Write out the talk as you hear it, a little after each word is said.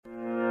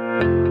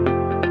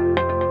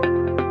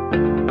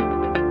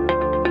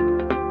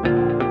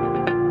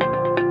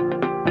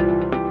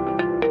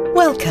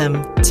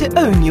Welcome to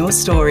Own Your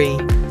Story,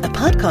 a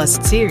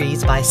podcast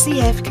series by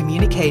CF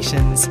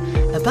Communications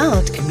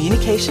about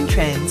communication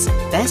trends,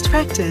 best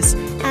practice,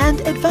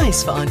 and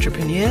advice for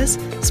entrepreneurs,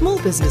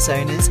 small business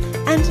owners,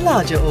 and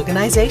larger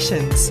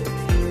organizations.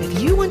 If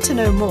you want to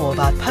know more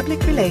about public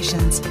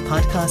relations,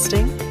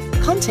 podcasting,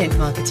 content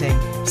marketing,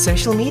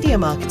 social media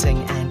marketing,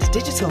 and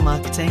digital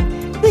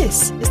marketing,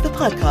 this is the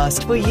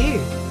podcast for you.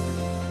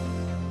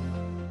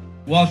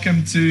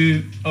 Welcome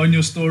to Own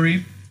Your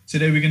Story.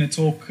 Today we're going to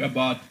talk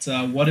about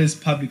what is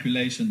public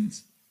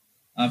relations.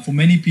 For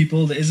many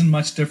people, there isn't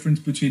much difference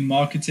between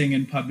marketing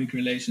and public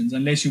relations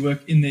unless you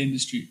work in the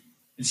industry.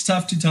 It's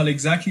tough to tell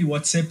exactly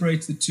what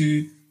separates the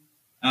two,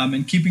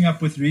 and keeping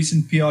up with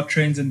recent PR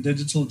trends and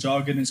digital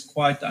jargon is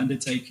quite the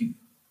undertaking,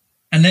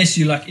 unless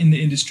you're like in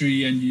the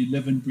industry and you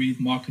live and breathe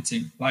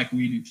marketing like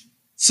we do.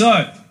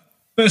 So,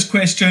 first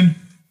question,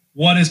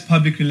 what is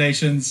public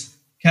relations?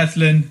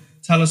 Cathlen,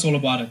 tell us all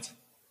about it.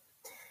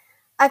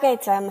 Okay,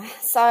 Tim.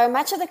 So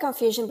much of the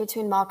confusion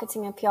between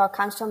marketing and PR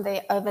comes from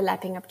their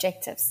overlapping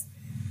objectives.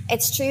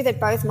 It's true that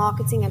both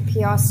marketing and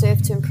PR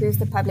serve to improve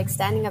the public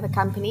standing of a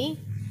company,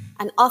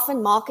 and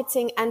often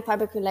marketing and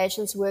public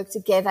relations work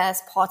together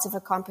as part of a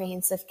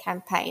comprehensive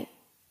campaign.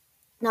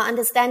 Now,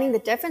 understanding the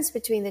difference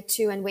between the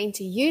two and when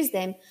to use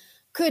them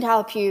could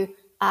help you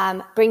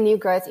bring new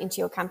growth into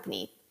your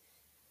company.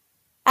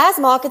 As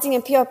marketing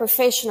and PR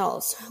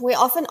professionals, we're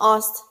often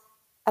asked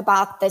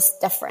about this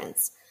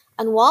difference.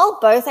 And while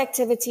both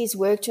activities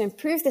work to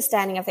improve the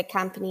standing of the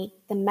company,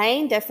 the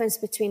main difference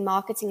between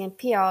marketing and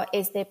PR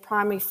is their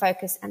primary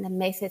focus and the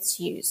methods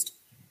used.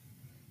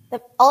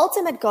 The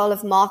ultimate goal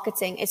of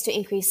marketing is to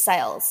increase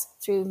sales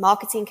through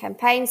marketing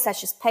campaigns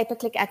such as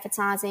pay-per-click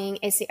advertising,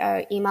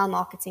 SEO, email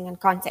marketing, and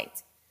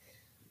content.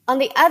 On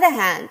the other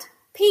hand,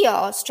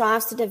 PR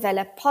strives to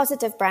develop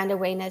positive brand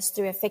awareness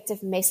through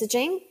effective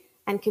messaging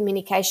and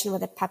communication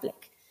with the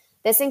public.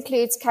 This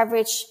includes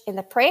coverage in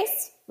the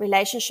press,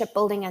 relationship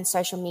building, and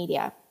social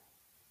media.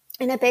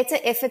 In a better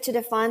effort to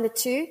define the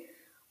two,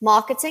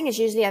 marketing is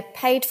usually a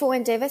paid-for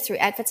endeavor through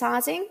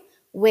advertising,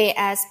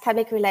 whereas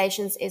public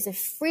relations is a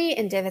free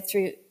endeavor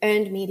through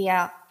earned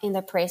media in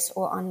the press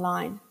or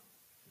online.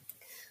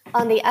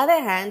 On the other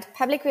hand,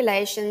 public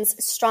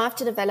relations strive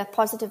to develop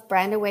positive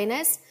brand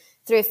awareness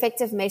through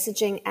effective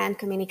messaging and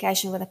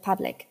communication with the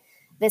public.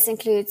 This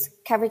includes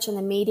coverage in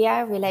the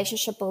media,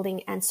 relationship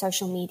building, and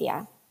social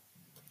media.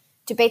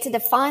 To better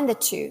define the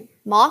two,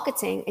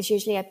 marketing is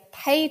usually a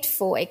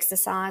paid-for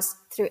exercise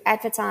through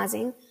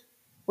advertising,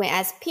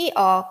 whereas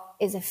PR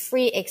is a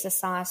free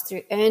exercise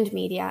through earned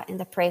media in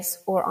the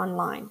press or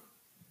online.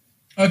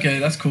 Okay,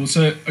 that's cool.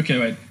 So,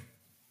 wait.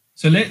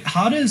 So,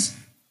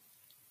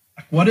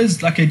 what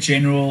is like a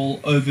general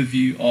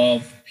overview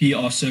of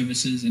PR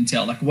services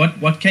entail? Like,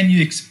 what can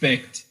you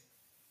expect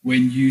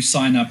when you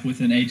sign up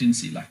with an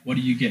agency? Like, what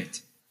do you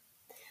get?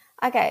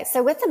 Okay,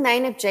 so with the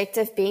main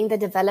objective being the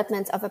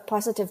development of a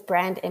positive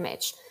brand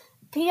image,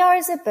 PR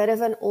is a bit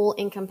of an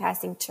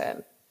all-encompassing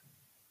term.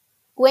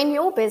 When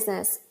your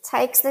business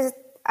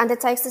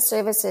undertakes the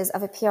services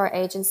of a PR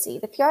agency,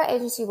 the PR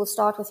agency will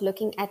start with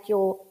looking at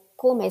your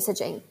core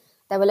messaging.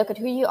 They will look at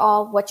who you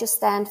are, what you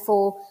stand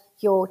for,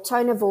 your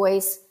tone of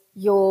voice,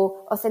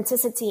 your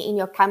authenticity in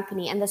your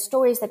company, and the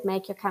stories that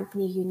make your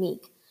company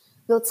unique.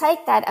 We'll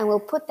take that and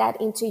we'll put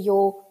that into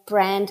your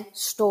brand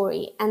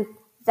story, and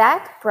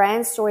that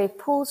brand story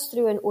pulls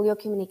through in all your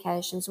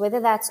communications, whether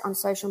that's on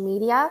social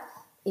media,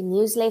 in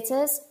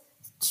newsletters,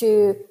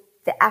 to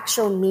the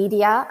actual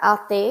media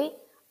out there,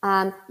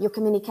 your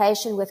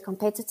communication with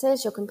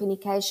competitors, your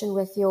communication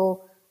with your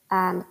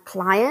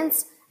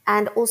clients,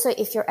 and also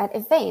if you're at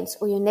events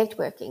or you're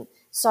networking.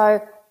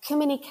 So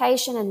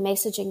communication and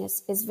messaging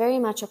is very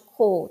much a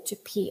core to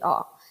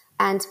PR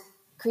and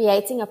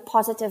creating a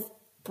positive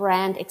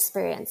brand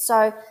experience.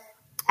 So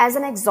as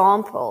an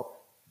example,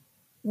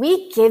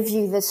 we give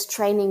you this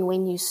training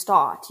when you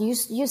start.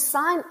 You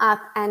sign up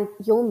and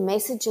your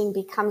messaging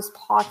becomes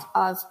part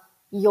of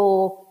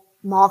your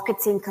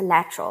marketing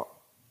collateral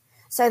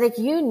so that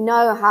you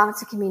know how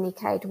to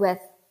communicate with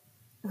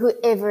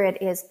whoever it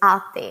is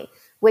out there,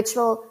 which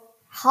will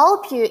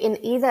help you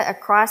in either a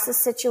crisis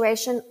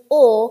situation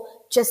or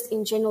just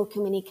in general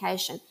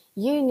communication.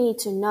 You need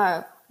to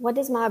know, what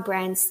does my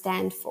brand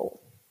stand for?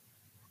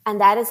 And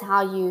that is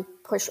how you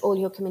push all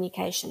your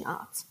communication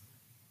out.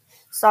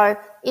 So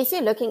if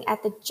you're looking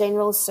at the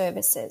general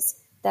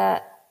services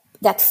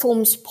that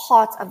forms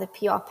part of the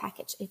PR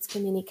package, it's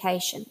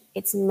communication,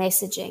 it's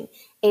messaging,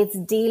 it's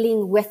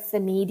dealing with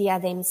the media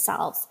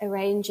themselves,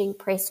 arranging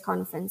press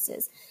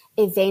conferences,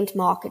 event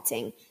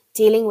marketing,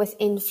 dealing with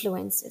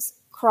influencers,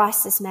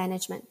 crisis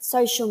management,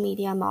 social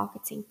media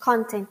marketing,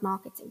 content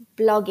marketing,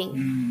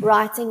 blogging,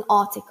 writing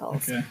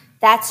articles. Okay.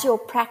 That's your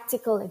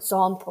practical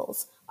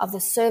examples of the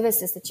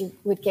services that you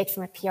would get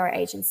from a PR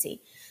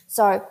agency.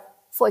 So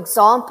for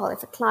example,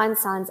 if a client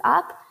signs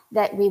up,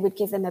 that we would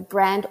give them a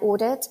brand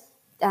audit,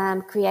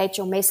 create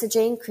your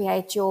messaging,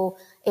 create your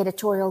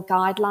editorial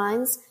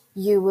guidelines.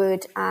 You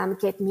would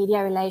get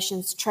media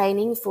relations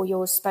training for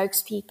your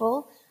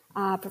spokespeople.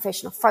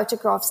 professional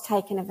photographs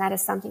taken if that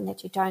is something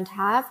that you don't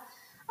have.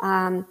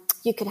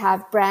 You could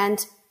have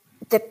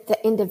the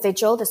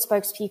individual, the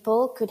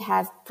spokespeople could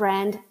have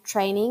brand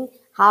training,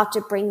 how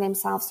to bring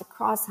themselves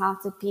across, how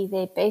to be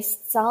their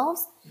best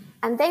selves.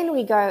 And then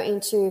we go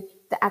into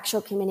the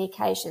actual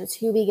communications,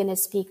 who we're going to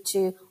speak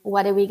to,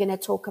 what are we going to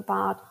talk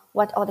about,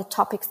 what are the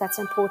topics that's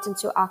important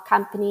to our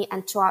company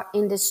and to our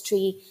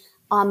industry,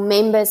 our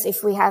members,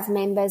 if we have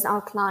members,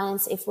 our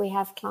clients, if we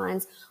have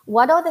clients.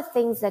 What are the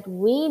things that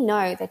we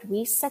know that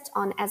we sit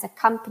on as a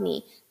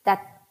company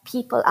that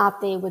people out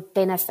there would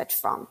benefit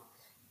from?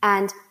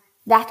 And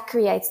that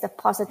creates the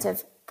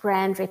positive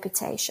brand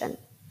reputation.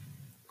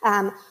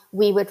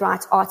 We would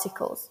write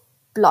articles,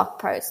 blog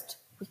posts.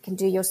 We can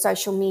do your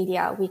social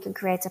media. We can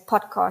create a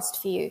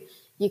podcast for you.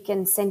 You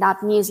can send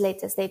out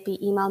newsletters. There'd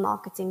be email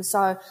marketing.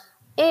 So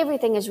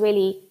everything is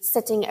really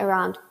sitting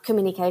around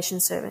communication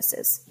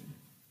services.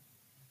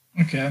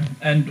 Okay.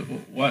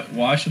 And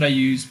why should I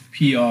use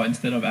PR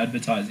instead of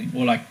advertising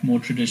or like more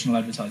traditional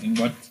advertising?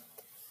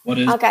 What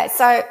is? Okay.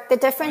 So the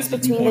difference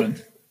between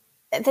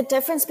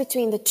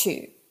the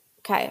two.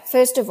 Okay.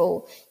 First of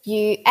all,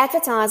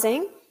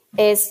 advertising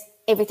is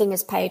everything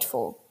is paid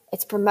for.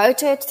 It's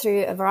promoted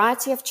through a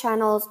variety of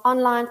channels,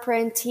 online,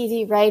 print,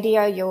 TV,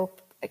 radio, your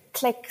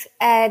click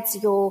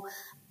ads, your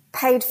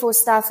paid for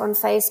stuff on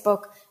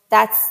Facebook.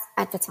 That's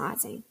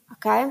advertising.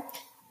 Okay.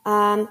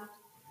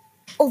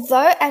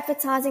 Although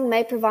advertising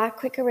may provide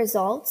quicker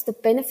results, the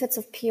benefits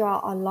of PR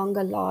are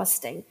longer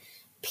lasting.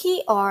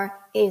 PR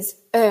is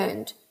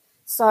earned.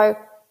 So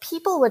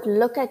people would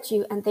look at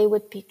you and there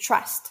would be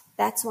trust.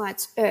 That's why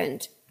it's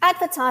earned.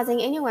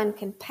 Advertising, anyone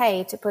can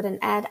pay to put an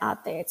ad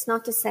out there. It's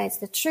not to say it's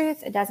the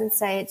truth. It doesn't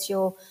say it's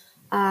your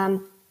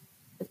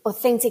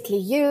authentically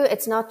you.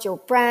 It's not your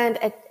brand.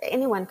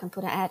 Anyone can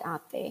put an ad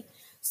out there.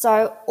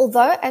 So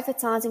although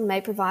advertising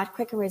may provide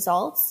quicker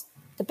results,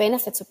 the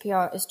benefits of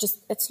PR is just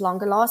it's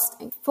longer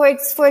lasting.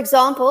 For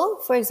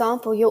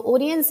example, your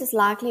audience is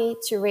likely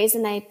to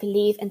resonate,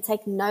 believe, and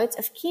take note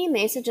of key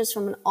messages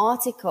from an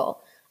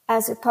article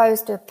as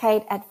opposed to a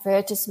paid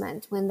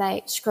advertisement when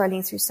they're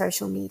scrolling through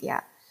social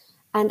media.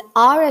 And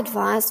our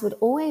advice would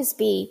always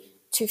be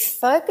to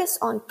focus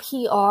on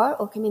PR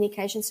or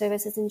communication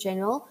services in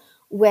general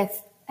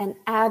with an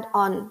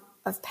add-on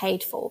of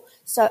paid for.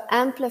 So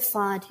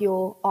amplified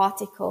your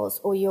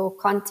articles or your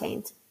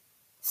content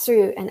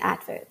through an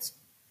advert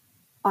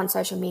on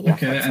social media.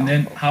 Okay, and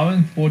then how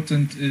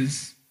important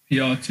is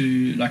PR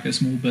to like a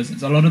small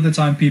business? A lot of the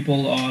time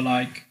people are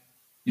like,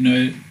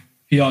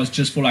 PR is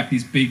just for like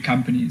these big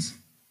companies.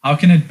 How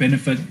can it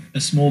benefit a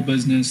small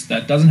business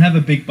that doesn't have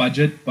a big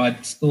budget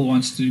but still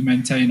wants to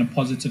maintain a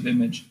positive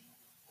image?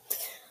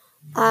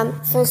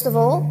 First of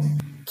all,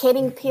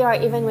 getting PR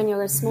even when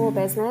you're a small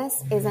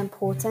business is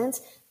important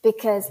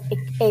because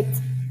it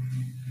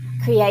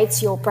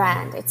creates your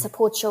brand. It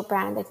supports your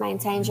brand. It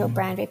maintains your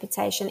brand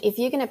reputation. If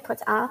you're going to put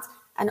out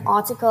an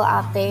article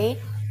out there,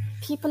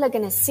 people are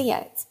going to see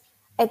it.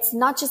 It's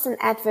not just an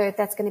advert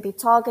that's going to be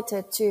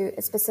targeted to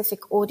a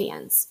specific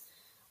audience.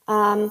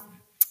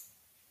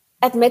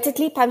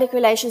 Admittedly, public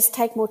relations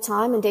take more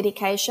time and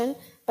dedication,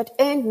 but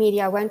earned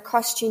media won't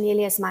cost you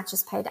nearly as much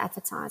as paid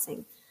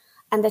advertising.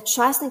 And the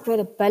trust and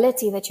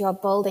credibility that you are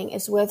building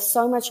is worth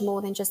so much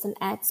more than just an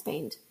ad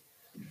spend.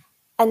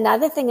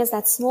 Another thing is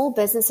that small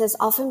businesses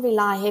often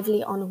rely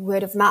heavily on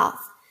word of mouth,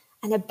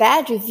 and a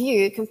bad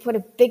review can put a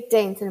big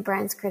dent in a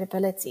brand's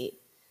credibility.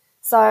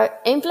 So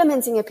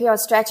implementing a PR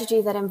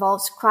strategy that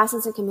involves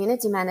crisis and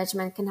community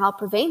management can help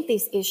prevent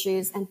these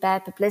issues and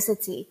bad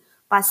publicity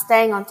by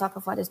staying on top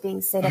of what is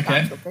being said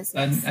about your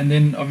business. And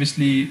then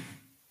obviously,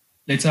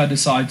 let's say I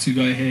decide to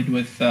go ahead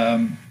with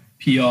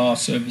PR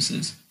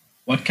services.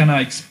 What can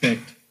I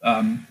expect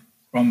from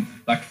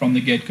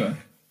the get-go?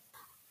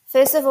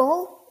 First of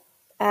all,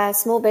 a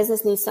small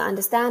business needs to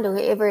understand, or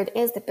whoever it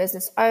is, the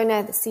business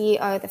owner, the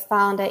CEO, the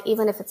founder,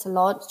 even if it's a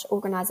large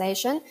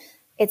organization,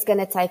 it's going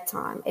to take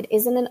time. It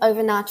isn't an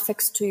overnight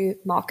fix to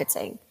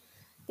marketing.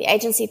 The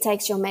agency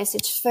takes your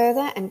message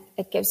further and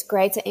it gives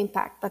greater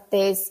impact, but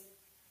there's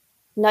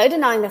no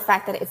denying the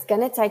fact that it's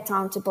going to take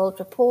time to build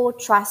rapport,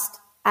 trust,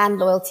 and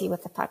loyalty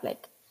with the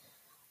public.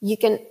 You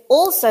can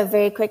also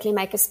very quickly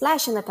make a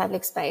splash in the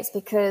public space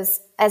because,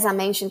 as I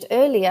mentioned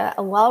earlier,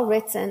 a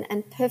well-written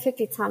and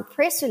perfectly timed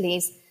press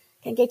release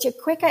can get you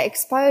quicker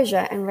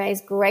exposure and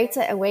raise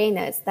greater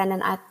awareness than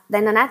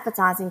an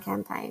advertising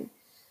campaign.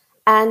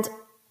 And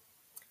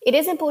it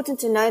is important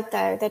to note,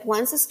 though, that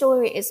once a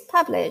story is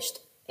published,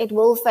 it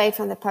will fade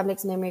from the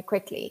public's memory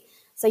quickly.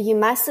 So you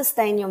must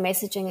sustain your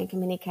messaging and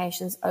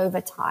communications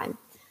over time.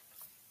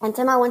 And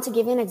Tim, I want to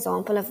give you an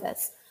example of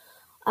this.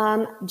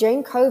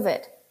 During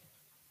COVID,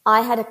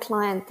 I had a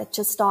client that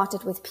just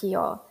started with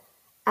PR.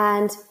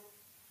 And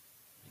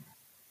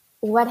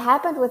what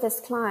happened with this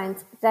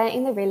client, they're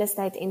in the real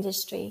estate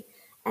industry,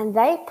 and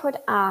they put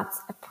out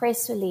a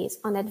press release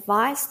on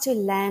advice to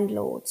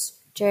landlords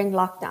during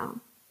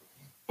lockdown.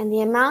 And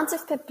the amount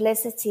of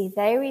publicity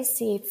they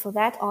received for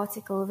that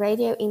article,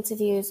 radio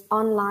interviews,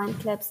 online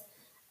clips,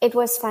 it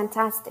was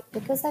fantastic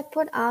because they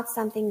put out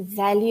something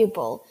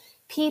valuable.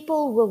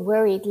 People were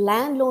worried.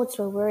 Landlords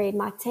were worried.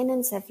 My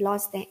tenants have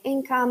lost their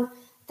income.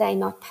 They're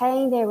not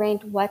paying their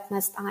rent. What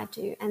must I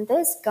do? And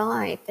this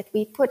guide that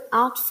we put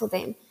out for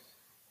them,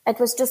 it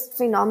was just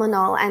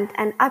phenomenal.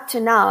 And up to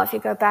now, if you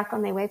go back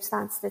on their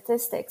website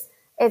statistics,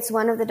 it's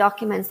one of the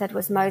documents that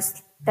was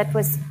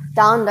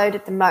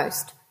downloaded the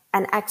most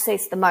and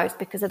accessed the most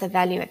because of the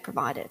value it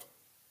provided.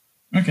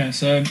 Okay,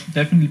 so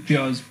definitely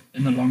PR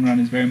in the long run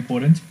is very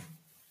important.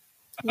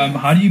 Yes.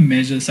 How do you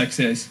measure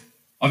success?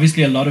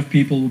 Obviously, a lot of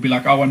people will be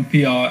like, I want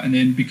PR. And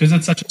then because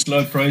it's such a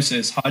slow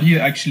process, how do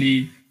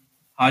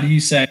you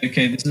say,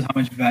 okay, this is how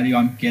much value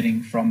I'm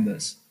getting from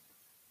this?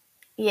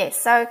 Yes.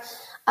 So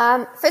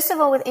first of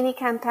all, with any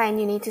campaign,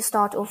 you need to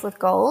start off with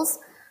goals.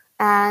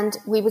 And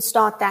we would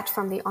start that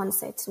from the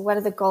onset. So what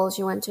are the goals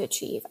you want to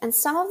achieve? And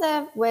some of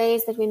the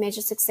ways that we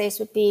measure success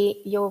would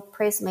be your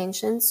press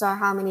mentions. So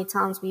how many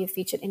times were you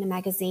featured in a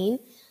magazine?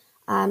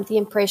 The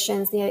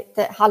impressions,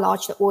 how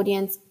large the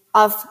audience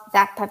of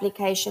that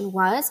publication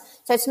was.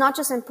 So it's not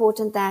just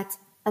important that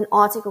an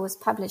article was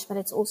published, but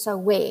it's also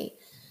where.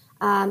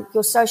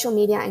 Your social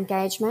media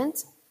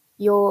engagement,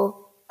 your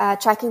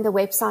tracking the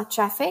website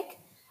traffic,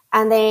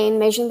 and then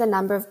measuring the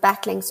number of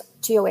backlinks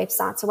to your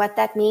website. So what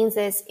that means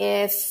is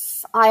if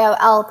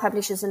IOL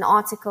publishes an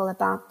article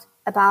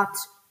about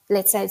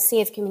let's say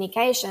CF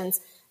Communications,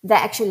 they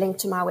actually link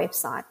to my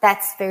website.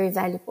 That's very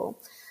valuable.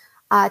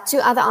 Two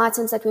other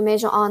items that we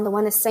measure on, the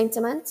one is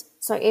sentiment.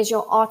 So is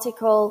your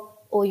article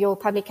or your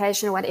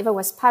publication or whatever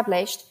was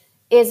published,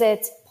 is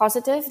it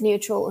positive,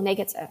 neutral, or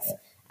negative?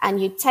 And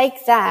you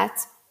take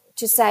that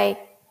to say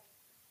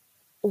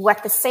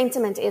what the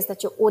sentiment is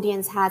that your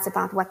audience has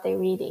about what they're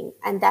reading.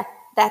 And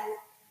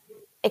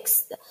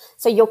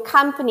so your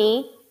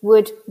company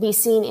would be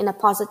seen in a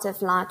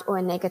positive light or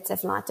a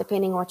negative light,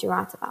 depending on what you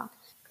write about.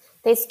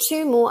 There's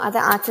two more other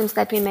items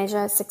that we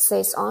measure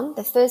success on.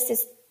 The first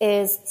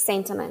is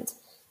sentiment.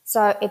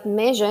 So it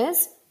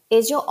measures,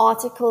 is your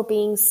article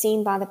being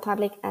seen by the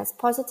public as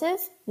positive,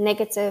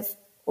 negative,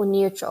 or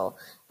neutral?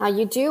 Now,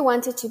 you do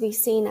want it to be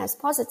seen as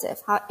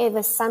positive.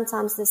 However,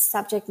 sometimes the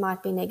subject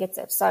might be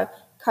negative. So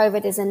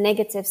COVID is a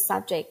negative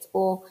subject,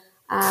 or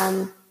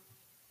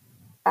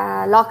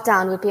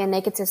lockdown would be a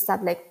negative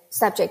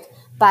subject.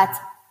 But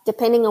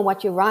depending on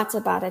what you write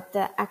about it,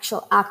 the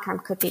actual outcome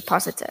could be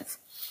positive.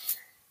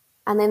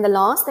 And then the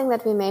last thing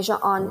that we measure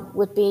on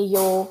would be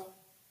your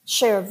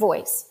share of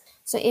voice.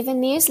 So if a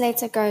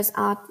newsletter goes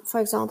out, for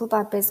example,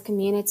 by Biz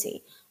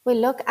Community, we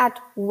look at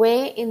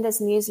where in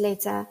this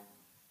newsletter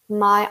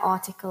my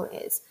article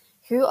is.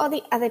 Who are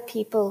the other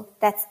people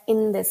that's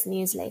in this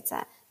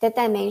newsletter? Did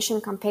they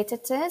mention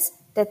competitors?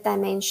 Did they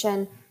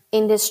mention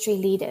industry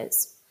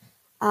leaders?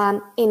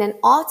 In an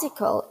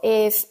article,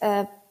 if,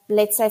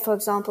 let's say, for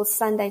example,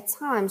 Sunday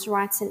Times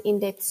writes an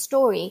in-depth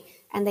story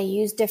and they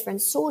use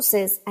different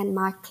sources and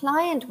my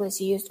client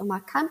was used or my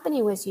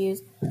company was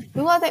used,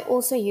 who are they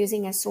also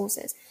using as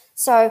sources?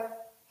 So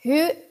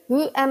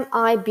who am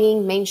I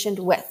being mentioned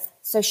with?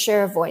 So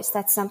share a voice.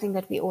 That's something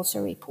that we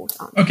also report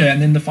on. Okay, and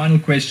then the final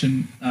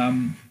question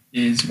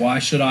is, why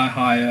should I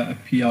hire a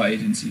PR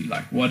agency?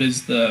 Like, what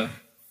is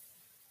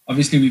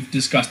obviously we've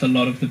discussed a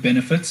lot of the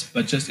benefits,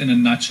 but just in a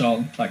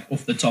nutshell, like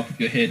off the top of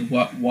your head,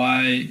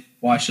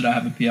 why should I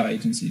have a PR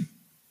agency?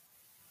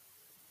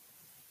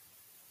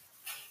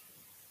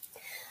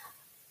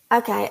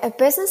 Okay, a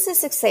business's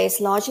success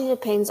largely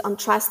depends on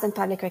trust and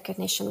public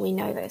recognition. We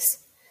know this.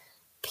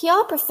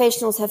 PR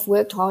professionals have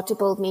worked hard to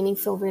build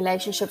meaningful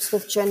relationships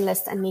with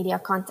journalists and media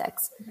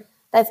contacts.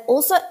 They've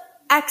also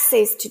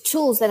access to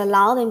tools that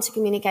allow them to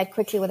communicate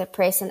quickly with the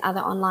press and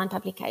other online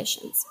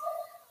publications.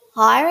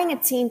 Hiring a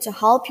team to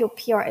help your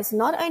PR is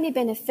not only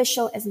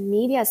beneficial as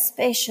media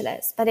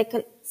specialists, but it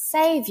can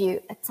save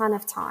you a ton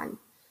of time.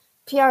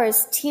 PR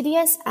is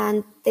tedious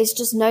and there's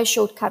just no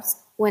shortcuts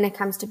when it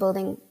comes to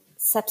building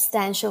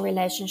substantial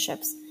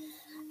relationships.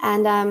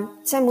 And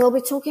Tim, we'll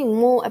be talking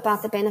more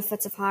about the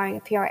benefits of hiring a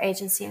PR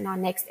agency in our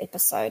next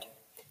episode.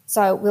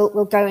 So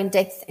we'll go in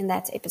depth in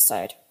that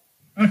episode.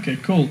 Okay,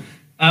 cool.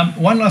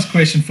 One last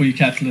question for you,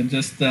 Cathlen,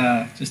 just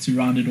to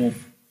round it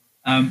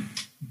off.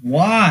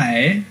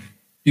 Why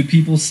do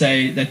people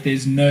say that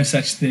there's no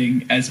such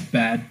thing as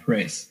bad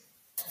press?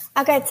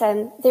 Okay,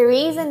 Tim, the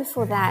reason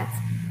for that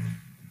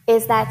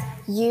is that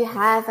you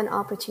have an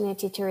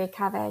opportunity to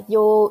recover.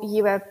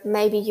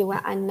 Maybe you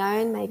were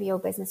unknown, maybe your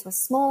business was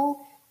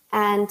small,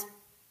 and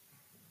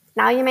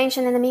now you're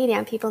mentioned in the media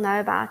and people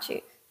know about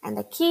you. And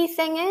the key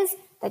thing is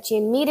that you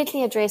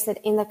immediately address it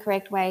in the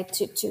correct way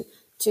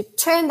to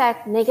turn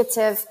that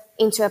negative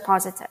into a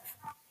positive.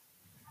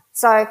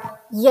 So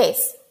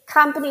yes,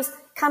 companies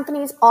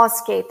are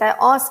scared. They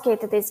are scared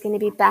that there's going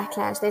to be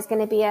backlash. There's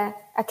going to be a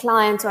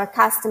client or a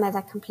customer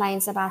that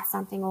complains about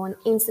something or an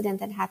incident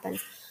that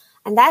happens.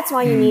 And that's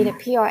why you need a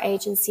PR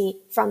agency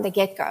from the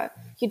get-go.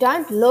 You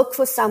don't look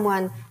for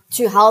someone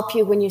to help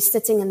you when you're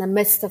sitting in the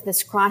midst of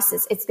this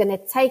crisis. It's going to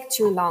take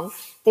too long.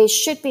 There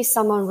should be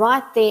someone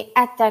right there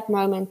at that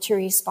moment to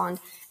respond.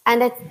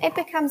 And it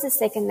becomes a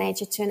second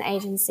nature to an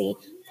agency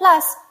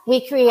Plus,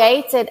 we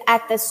created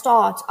at the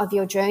start of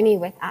your journey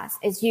with us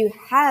is you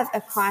have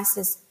a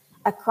crisis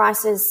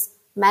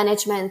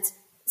management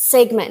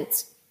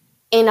segment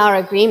in our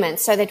agreement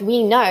so that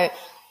we know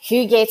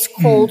who gets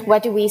called,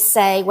 what do we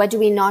say, what do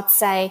we not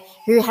say,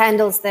 who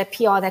handles the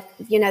PR, that,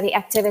 the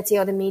activity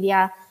or the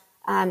media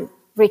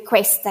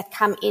requests that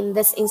come in.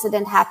 This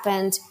incident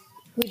happened.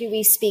 Who do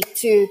we speak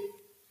to?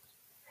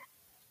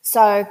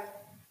 So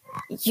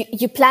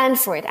you plan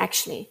for it,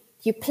 actually.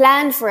 You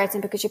plan for it,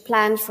 and because you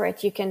plan for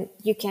it, you can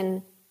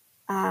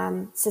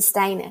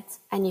sustain it,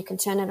 and you can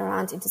turn it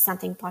around into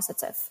something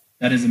positive.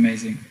 That is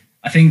amazing.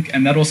 I think,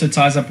 and that also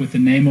ties up with the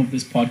name of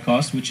this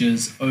podcast, which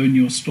is Own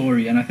Your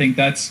Story. And I think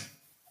that's,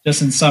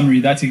 just in summary,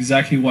 that's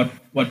exactly what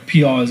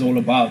PR is all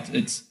about.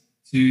 It's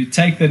to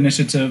take the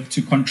initiative,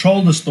 to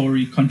control the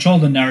story, control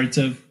the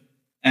narrative,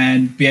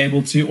 and be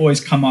able to always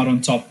come out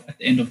on top at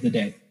the end of the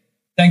day.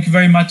 Thank you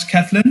very much,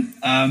 Cathlen.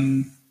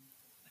 I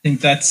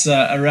think that's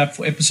a wrap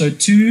for episode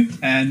 2,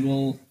 and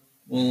we'll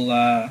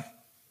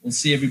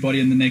see everybody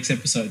in the next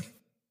episode.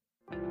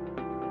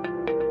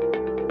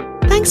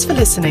 Thanks for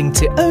listening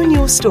to Own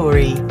Your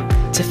Story.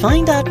 To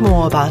find out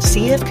more about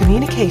CF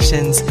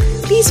Communications,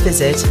 please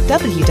visit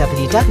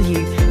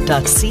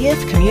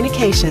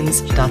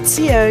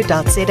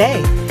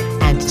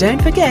www.cfcommunications.co.za, and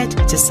don't forget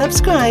to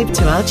subscribe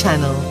to our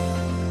channel.